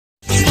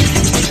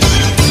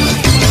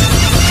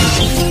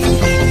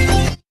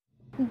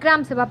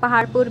ग्राम सभा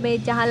पहाड़पुर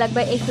में, जहां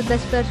लगभग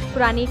 110 वर्ष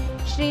पुरानी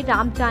श्री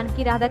राम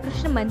जानकी राधा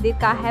कृष्ण मंदिर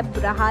का है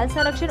बुरा हाल।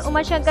 संरक्षण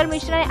उमाशंकर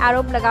मिश्रा ने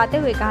आरोप लगाते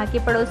हुए कहा कि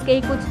पड़ोस के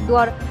ही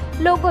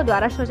कुछ लोगों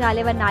द्वारा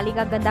शौचालय व नाली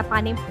का गंदा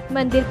पानी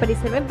मंदिर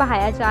परिसर में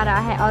बहाया जा रहा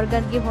है और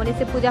गंदगी होने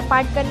से पूजा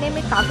पाठ करने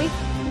में काफी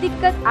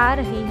दिक्कत आ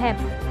रही है।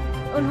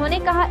 उन्होंने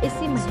कहा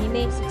इसी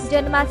महीने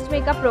जन्माष्टमी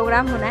का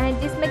प्रोग्राम होना है,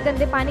 जिसमें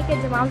गंदे पानी के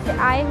जमाव से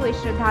आए हुए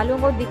श्रद्धालुओं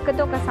को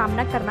दिक्कतों का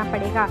सामना करना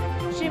पड़ेगा।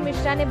 श्री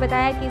मिश्रा ने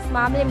बताया कि इस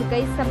मामले में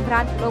कई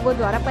संभ्रांत लोगों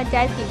द्वारा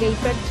पंचायत की गई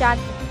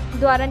पंचायत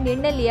द्वारा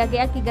निर्णय लिया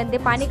गया कि गंदे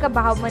पानी का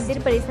बहाव मंदिर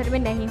परिसर में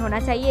नहीं होना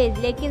चाहिए,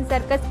 लेकिन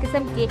सर्कस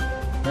किस्म के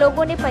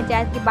लोगों ने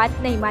पंचायत की बात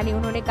नहीं मानी।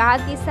 उन्होंने कहा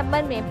कि इस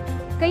संबंध में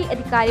कई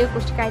अधिकारियों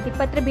को शिकायती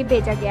पत्र भी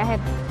भेजा गया है,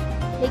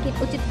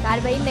 लेकिन उचित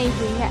कार्रवाई नहीं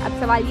हुई है। अब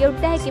सवाल ये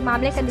उठता है कि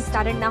मामले का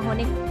निस्तारण न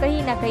होने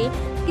कहीं न कहीं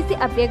किसी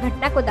अप्रिय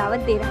घटना को दावत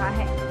दे रहा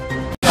है।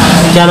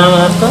 क्या नाम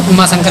है आपका?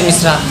 उमाशंकर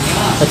मिश्रा।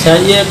 अच्छा,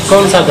 ये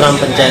कौन सा ग्राम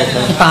पंचायत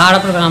है?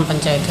 पहाड़पुर ग्राम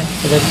पंचायत है।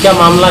 अच्छा, क्या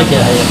मामला क्या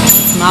है?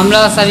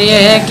 मामला सर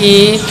ये है कि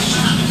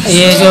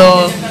ये जो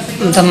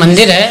मतलब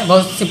मंदिर है,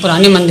 बहुत सी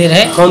पुरानी मंदिर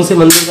है। कौन सी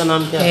मंदिर का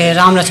नाम क्या है?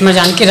 राम लक्ष्मण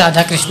जानकी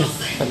राधा कृष्ण।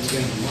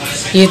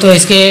 ये तो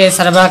इसके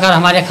सरबराहकार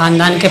हमारे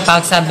खानदान के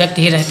पाक साहब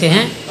व्यक्ति ही रहते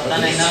हैं,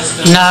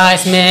 ना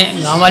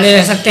इसमें गांव वाले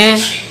रह सकते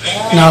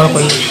हैं ना और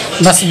कोई,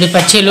 बस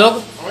विपक्षी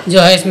लोग जो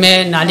है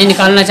इसमें नाली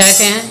निकालना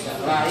चाहते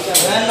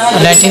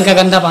हैं, लैट्रिन का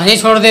गंदा पानी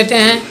छोड़ देते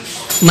हैं,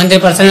 मंदिर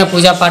परिसर में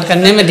पूजा पाठ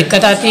करने में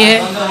दिक्कत आती है।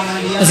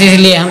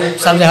 इसलिए हम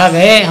सब जगह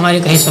गए,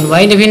 हमारी कहीं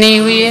सुनवाई भी नहीं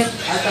हुई है।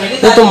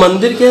 वो तो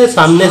मंदिर के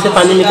सामने से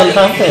पानी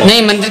निकलता है?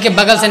 नहीं, मंदिर के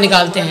बगल से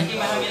निकालते हैं।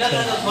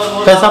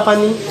 कैसा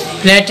पानी?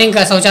 लैट्रिन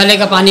का, शौचालय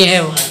का पानी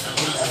है वो।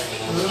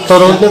 तो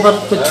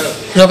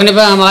रोकने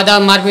पर हम आधा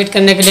मारपीट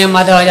करने के लिए हम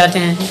आधा हो जाते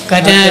हैं,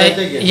 कहते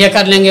हैं ये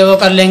कर लेंगे वो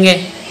कर लेंगे।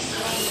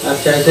 आप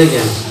चाहते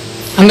क्या?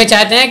 हम भी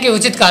चाहते हैं कि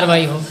उचित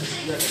कार्रवाई हो।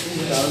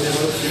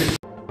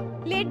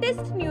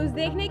 लेटेस्ट न्यूज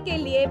देखने के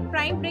लिए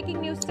प्राइम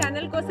ब्रेकिंग न्यूज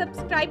चैनल को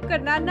सब्सक्राइब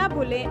करना ना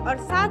भूलें और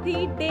साथ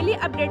ही डेली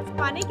अपडेट्स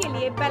पाने के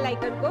लिए बेल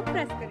आइकन को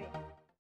प्रेस करें।